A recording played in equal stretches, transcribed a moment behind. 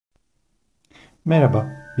Merhaba,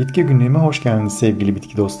 Bitki Günlüğü'me hoş geldiniz sevgili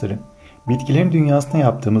bitki dostları. Bitkilerin dünyasına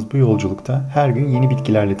yaptığımız bu yolculukta her gün yeni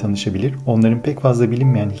bitkilerle tanışabilir, onların pek fazla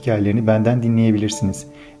bilinmeyen hikayelerini benden dinleyebilirsiniz.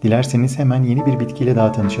 Dilerseniz hemen yeni bir bitkiyle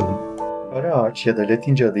daha tanışalım. Karaağaç ya da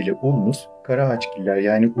Latince adıyla Ulmus, karaağaçgiller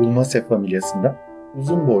yani Ulmaceae familyasında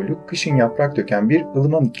uzun boylu, kışın yaprak döken bir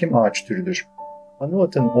ılıman iklim ağaç türüdür.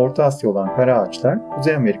 Anavatanı Orta Asya olan karaağaçlar,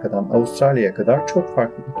 Kuzey Amerika'dan Avustralya'ya kadar çok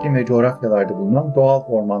farklı iklim ve coğrafyalarda bulunan doğal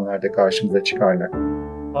ormanlarda karşımıza çıkarlar.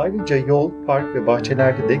 Ayrıca yol, park ve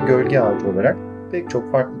bahçelerde de gölge ağacı olarak pek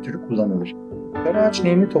çok farklı türü kullanılır. Karaağaç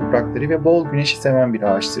nemli toprakları ve bol güneşi seven bir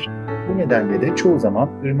ağaçtır. Bu nedenle de çoğu zaman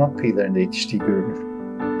ırmak kıyılarında yetiştiği görülür.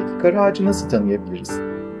 Peki karaağacı nasıl tanıyabiliriz?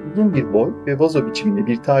 Uzun bir boy ve vazo biçiminde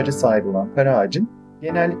bir taca sahip olan karaağacın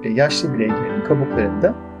genellikle yaşlı bireylerin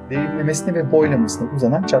kabuklarında derinlemesine ve boylamasına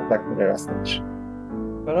uzanan çatlaklara rastlanır.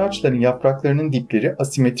 Karaağaçların yapraklarının dipleri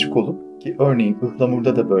asimetrik olup ki örneğin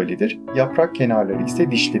ıhlamurda da böyledir, yaprak kenarları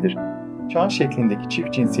ise dişlidir. Çan şeklindeki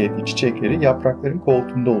çift cinsiyetli çiçekleri yaprakların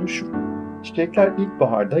koltuğunda oluşur. Çiçekler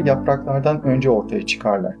ilkbaharda yapraklardan önce ortaya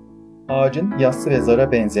çıkarlar. Ağacın yassı ve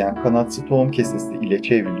zara benzeyen kanatsı tohum kesesi ile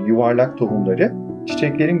çevrili yuvarlak tohumları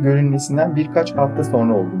çiçeklerin görünmesinden birkaç hafta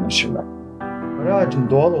sonra olgunlaşırlar. Karaağacın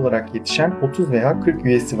doğal olarak yetişen 30 veya 40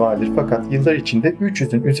 üyesi vardır fakat yıllar içinde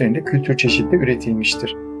 300'ün üzerinde kültür çeşidi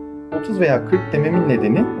üretilmiştir. 30 veya 40 dememin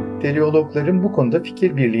nedeni teleologların bu konuda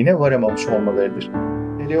fikir birliğine varamamış olmalarıdır.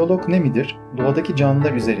 Teleolog ne midir? Doğadaki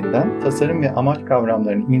canlılar üzerinden tasarım ve amaç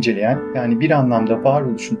kavramlarını inceleyen, yani bir anlamda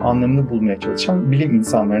varoluşun anlamını bulmaya çalışan bilim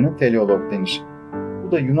insanlarına teleolog denir.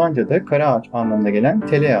 Bu da Yunanca'da karaağaç anlamına gelen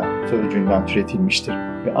telea sözcüğünden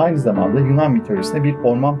türetilmiştir ve aynı zamanda Yunan mitolojisinde bir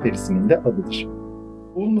orman perisinin de adıdır.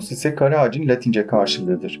 Ulmus ise karaağacın Latince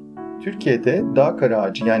karşılığıdır. Türkiye'de dağ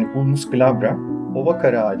karaağacı yani Ulmus glabra, ova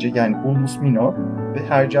karaağacı yani Ulmus minor ve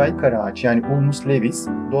hercai karaağaç yani Ulmus levis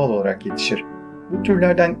doğal olarak yetişir. Bu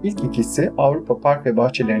türlerden ilk ikisi Avrupa park ve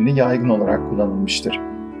bahçelerinde yaygın olarak kullanılmıştır.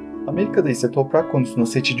 Amerika'da ise toprak konusunda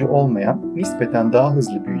seçici olmayan, nispeten daha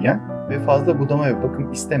hızlı büyüyen ve fazla budama ve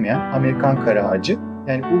bakım istemeyen Amerikan karaağacı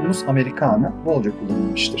yani Ulmus americana bolca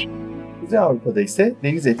kullanılmıştır. Kuzey Avrupa'da ise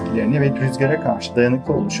deniz etkilerine ve rüzgara karşı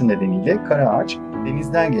dayanıklı oluşu nedeniyle karaağaç,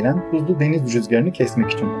 denizden gelen tuzlu deniz rüzgarını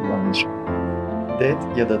kesmek için kullanılır.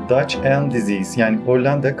 Dead ya da Dutch elm disease yani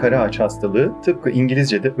Hollanda karaağaç hastalığı tıpkı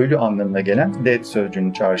İngilizce'de ölü anlamına gelen dead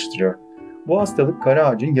sözcüğünü çağrıştırıyor. Bu hastalık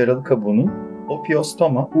karaağacın yaralı kabuğunun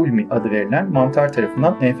Ophiostoma ulmi adı verilen mantar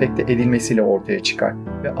tarafından enfekte edilmesiyle ortaya çıkar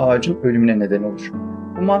ve ağacın ölümüne neden olur.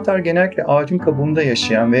 Bu mantar genellikle ağacın kabuğunda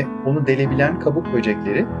yaşayan ve onu delebilen kabuk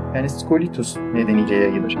böcekleri yani Scolytus nedeniyle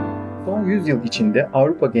yayılır. Son 100 yıl içinde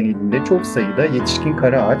Avrupa genelinde çok sayıda yetişkin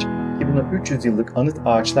karaağaç ki buna 300 yıllık anıt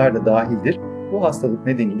ağaçlar da dahildir, bu hastalık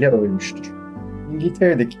nedeniyle ölmüştür.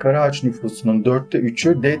 İngiltere'deki karaağaç nüfusunun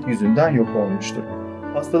 3'ü dead yüzünden yok olmuştur.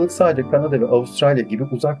 Hastalık sadece Kanada ve Avustralya gibi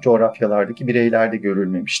uzak coğrafyalardaki bireylerde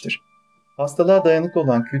görülmemiştir. Hastalığa dayanıklı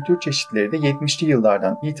olan kültür çeşitleri de 70'li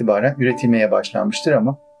yıllardan itibaren üretilmeye başlanmıştır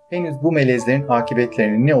ama henüz bu melezlerin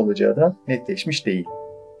akıbetlerinin ne olacağı da netleşmiş değil.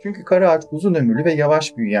 Çünkü karaağaç uzun ömürlü ve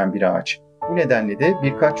yavaş büyüyen bir ağaç. Bu nedenle de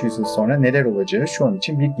birkaç yüzyıl sonra neler olacağı şu an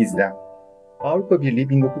için bir gizem. Avrupa Birliği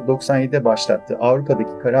 1997'de başlattığı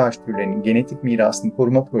Avrupa'daki karaağaç türlerinin genetik mirasını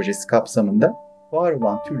koruma projesi kapsamında var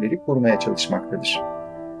olan türleri korumaya çalışmaktadır.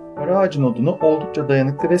 Karaağacın odunu oldukça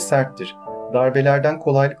dayanıklı ve serttir. Darbelerden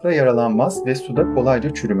kolaylıkla yaralanmaz ve suda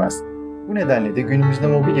kolayca çürümez. Bu nedenle de günümüzde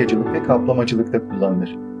mobilyacılık ve kaplamacılıkta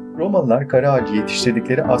kullanılır. Romalılar karaağacı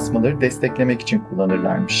yetiştirdikleri asmaları desteklemek için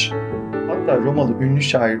kullanırlarmış. Hatta Romalı ünlü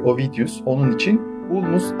şair Ovidius onun için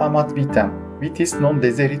Ulmus amat vitam, vitis non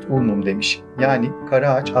deserit ulmum demiş. Yani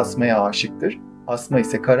karaağaç asmaya aşıktır, asma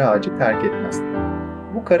ise karaağacı terk etmez.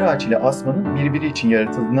 Bu karaağaç ile asmanın birbiri için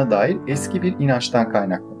yaratıldığına dair eski bir inançtan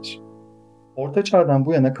kaynaklanır. Orta Çağ'dan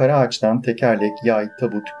bu yana karaağaçtan tekerlek, yay,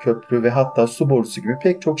 tabut, köprü ve hatta su borusu gibi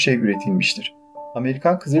pek çok şey üretilmiştir.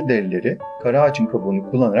 Amerikan Kızılderilileri karaağacın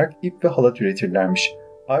kabuğunu kullanarak ip ve halat üretirlermiş.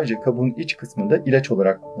 Ayrıca kabuğun iç kısmını da ilaç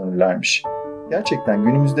olarak kullanırlarmış. Gerçekten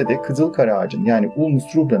günümüzde de kızıl karaağacın yani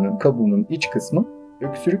Ulmus rubra'nın kabuğunun iç kısmı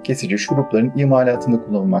öksürük kesici şurupların imalatında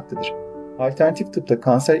kullanılmaktadır. Alternatif tıpta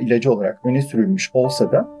kanser ilacı olarak öne sürülmüş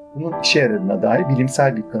olsa da bunun işe yaradığına dair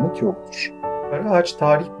bilimsel bir kanıt yoktur. Karaağaç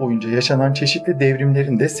tarih boyunca yaşanan çeşitli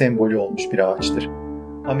devrimlerin de sembolü olmuş bir ağaçtır.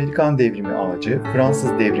 Amerikan devrimi ağacı,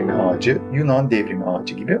 Fransız devrimi ağacı, Yunan devrimi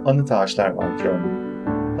ağacı gibi anıt ağaçlar vardır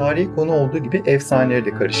örneğin. Tarihi konu olduğu gibi efsanelere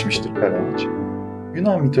de karışmıştır karaağaç.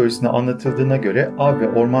 Yunan mitolojisinde anlatıldığına göre av ve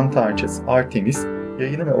orman tanrıçası Artemis,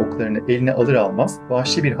 yayını ve oklarını eline alır almaz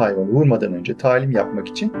vahşi bir hayvanı vurmadan önce talim yapmak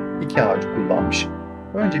için iki ağacı kullanmış.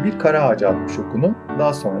 Önce bir karaağaca atmış okunu,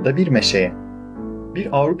 daha sonra da bir meşeye. Bir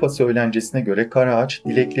Avrupa söylencesine göre karaağaç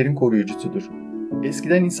dileklerin koruyucusudur.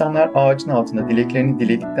 Eskiden insanlar ağacın altında dileklerini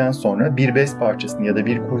diledikten sonra bir bez parçasını ya da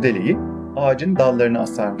bir kurdeleyi ağacın dallarına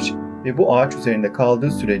asarmış ve bu ağaç üzerinde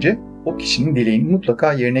kaldığı sürece o kişinin dileğinin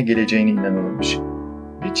mutlaka yerine geleceğine inanılırmış.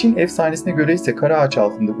 Bir Çin efsanesine göre ise karaağaç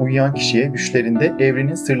altında uyuyan kişiye düşlerinde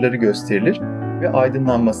evrenin sırları gösterilir ve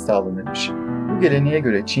aydınlanması sağlanırmış. Bu geleneğe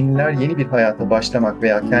göre Çinliler yeni bir hayata başlamak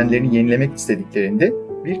veya kendilerini yenilemek istediklerinde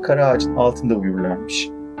bir karaağacın altında uyurlarmış.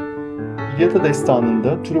 İlyada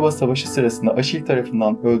destanında Truva Savaşı sırasında Aşil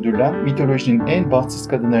tarafından öldürülen mitolojinin en bahtsız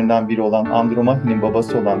kadınlarından biri olan Andromache'nin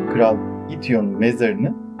babası olan Kral İtyon'un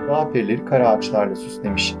mezarını dağ perileri karaağaçlarla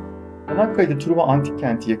süslemiş. Çanakkale'de Truva antik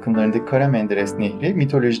kenti yakınlarındaki Kara Menderes Nehri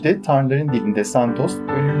mitolojide tanrıların dilinde Santos,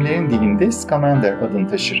 ölümlerin dilinde Skamander adını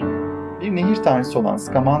taşır. Bir nehir tanrısı olan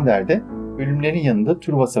Skamander de ölümlerin yanında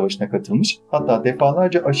Truva Savaşı'na katılmış, hatta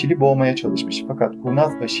defalarca Aşil'i boğmaya çalışmış fakat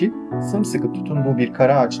kurnaz Aşil sımsıkı tutunduğu bir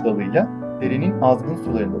karaağaç dalıyla derenin azgın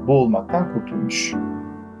sularında boğulmaktan kurtulmuş.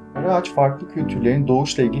 Karaağaç farklı kültürlerin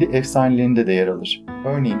doğuşla ilgili efsanelerinde de yer alır.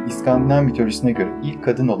 Örneğin İskandinav mitolojisine göre ilk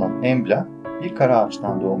kadın olan Embla bir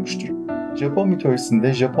karaağaçtan doğmuştur. Japon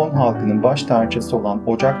mitolojisinde Japon halkının baş tanrıçası olan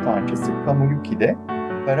ocak tanrıçası Kamuyuki de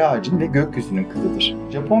karaağacın ve gökyüzünün kızıdır.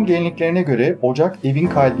 Japon geleneklerine göre ocak evin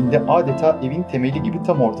kalbinde adeta evin temeli gibi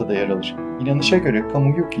tam ortada yer alır. İnanışa göre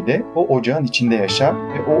Kamuyuki de o ocağın içinde yaşar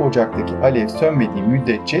ve o ocaktaki alev sönmediği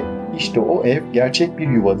müddetçe işte o ev gerçek bir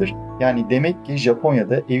yuvadır. Yani demek ki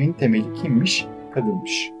Japonya'da evin temeli kimmiş?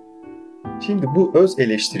 Kadınmış. Şimdi bu öz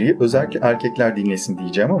eleştiriyi özellikle erkekler dinlesin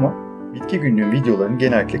diyeceğim ama Bitki Günlüğü'nün videolarını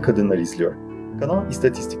genellikle kadınlar izliyor. Kanal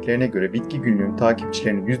istatistiklerine göre Bitki Günlüğü'nün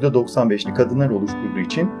takipçilerinin %95'ini kadınlar oluşturduğu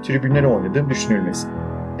için tribünlere oynadığım düşünülmesin.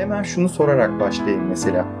 Hemen şunu sorarak başlayayım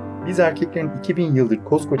mesela. Biz erkeklerin 2000 yıldır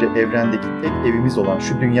koskoca evrendeki tek evimiz olan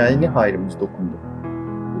şu dünyaya ne hayrımız dokundu?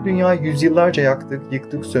 Bu dünyayı yüzyıllarca yaktık,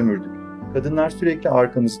 yıktık, sömürdük. Kadınlar sürekli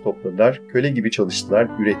arkamızı topladılar, köle gibi çalıştılar,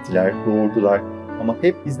 ürettiler, doğurdular ama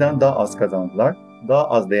hep bizden daha az kazandılar, daha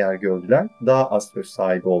az değer gördüler, daha az söz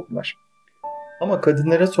sahibi oldular. Ama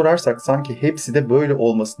kadınlara sorarsak sanki hepsi de böyle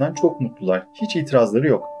olmasından çok mutlular. Hiç itirazları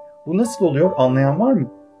yok. Bu nasıl oluyor anlayan var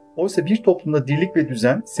mı? Oysa bir toplumda dirlik ve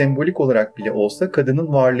düzen sembolik olarak bile olsa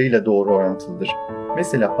kadının varlığıyla doğru orantılıdır.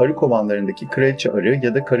 Mesela arı kovanlarındaki kraliçe arı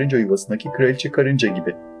ya da karınca yuvasındaki kraliçe karınca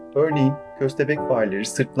gibi. Örneğin köstebek fareleri,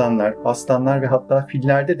 sırtlanlar, aslanlar ve hatta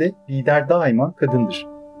fillerde de lider daima kadındır.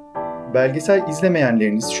 Belgesel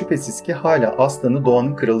izlemeyenleriniz şüphesiz ki hala aslanı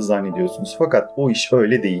doğanın kralı zannediyorsunuz fakat o iş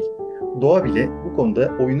öyle değil. Doğa bile bu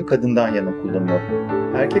konuda oyunu kadından yana kullanıyor.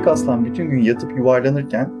 Erkek aslan bütün gün yatıp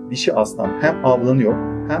yuvarlanırken dişi aslan hem avlanıyor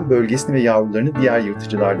hem bölgesini ve yavrularını diğer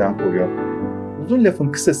yırtıcılardan koruyor. Uzun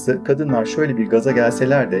lafın kısası kadınlar şöyle bir gaza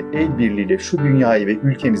gelseler de el birliğiyle şu dünyayı ve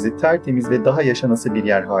ülkemizi tertemiz ve daha yaşanası bir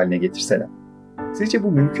yer haline getirseler. Sizce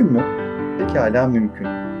bu mümkün mü? Pekala mümkün.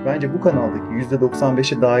 Bence bu kanaldaki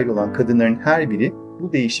 %95'e dahil olan kadınların her biri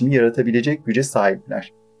bu değişimi yaratabilecek güce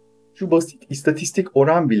sahipler. Şu basit istatistik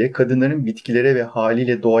oran bile kadınların bitkilere ve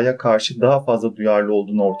haliyle doğaya karşı daha fazla duyarlı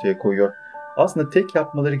olduğunu ortaya koyuyor. Aslında tek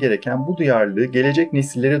yapmaları gereken bu duyarlılığı gelecek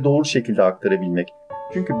nesillere doğru şekilde aktarabilmek.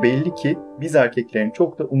 Çünkü belli ki biz erkeklerin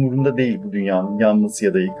çok da umurunda değil bu dünyanın yanması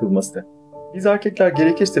ya da yıkılması. Biz erkekler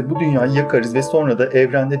gerekirse bu dünyayı yakarız ve sonra da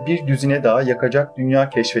evrende bir düzine daha yakacak dünya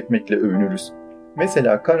keşfetmekle övünürüz.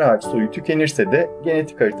 Mesela karaağaç soyu tükenirse de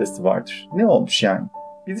genetik haritası vardır. Ne olmuş yani?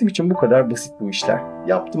 Bizim için bu kadar basit bu işler.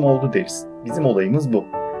 Yaptım oldu deriz. Bizim olayımız bu.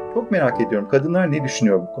 Çok merak ediyorum kadınlar ne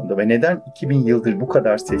düşünüyor bu konuda ve neden 2000 yıldır bu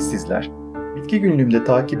kadar sessizler? Bitki Günlüğümde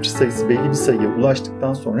takipçi sayısı belli bir sayıya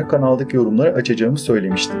ulaştıktan sonra kanaldaki yorumları açacağımı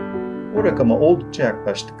söylemiştim. O rakama oldukça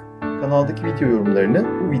yaklaştık. Kanaldaki video yorumlarını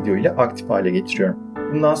bu video ile aktif hale getiriyorum.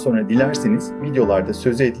 Bundan sonra dilerseniz videolarda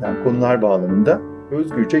söz edilen konular bağlamında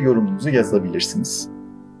özgürce yorumunuzu yazabilirsiniz.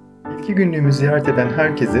 Bitki Günlüğümü ziyaret eden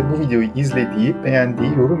herkese bu videoyu izlediği,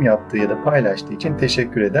 beğendiği, yorum yaptığı ya da paylaştığı için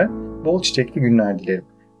teşekkür eder. Bol çiçekli günler dilerim.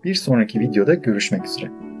 Bir sonraki videoda görüşmek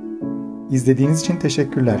üzere. İzlediğiniz için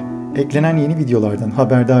teşekkürler. Eklenen yeni videolardan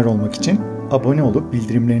haberdar olmak için abone olup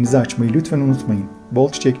bildirimlerinizi açmayı lütfen unutmayın. Bol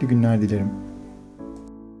çiçekli günler dilerim.